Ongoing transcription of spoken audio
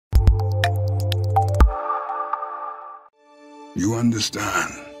You understand?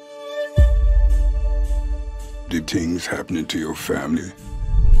 The things happening to your family,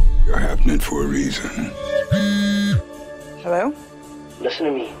 they're happening for a reason. Hello? Listen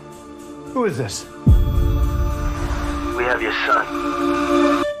to me. Who is this? We have your son.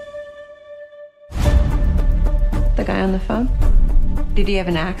 The guy on the phone? Did he have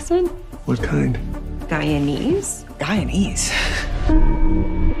an accent? What kind? Guyanese? Guyanese?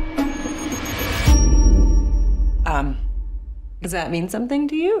 Does that mean something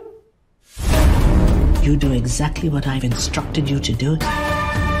to you? You do exactly what I've instructed you to do,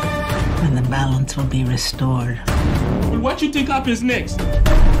 and the balance will be restored. What you think happens next?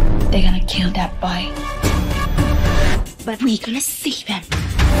 They're gonna kill that boy. But we're gonna save him.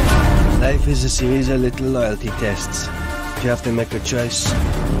 Life is a series of little loyalty tests. You have to make a choice.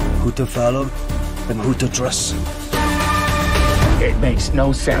 Who to follow and who to trust. It makes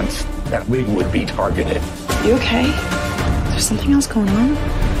no sense that we would be targeted. You okay? There's something else going on?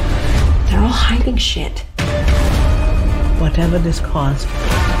 They're all hiding shit. Whatever this cost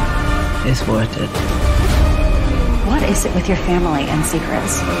is worth it. What is it with your family and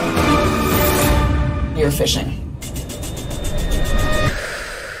secrets? You're fishing.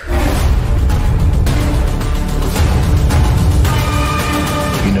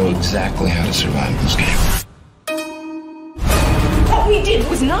 You know exactly how to survive this game. What we did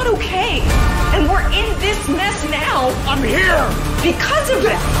was not okay. And we're in this mess now. I'm here! Because of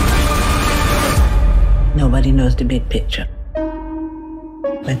it. Nobody knows the big picture.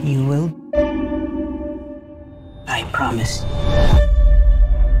 But you will. I promise.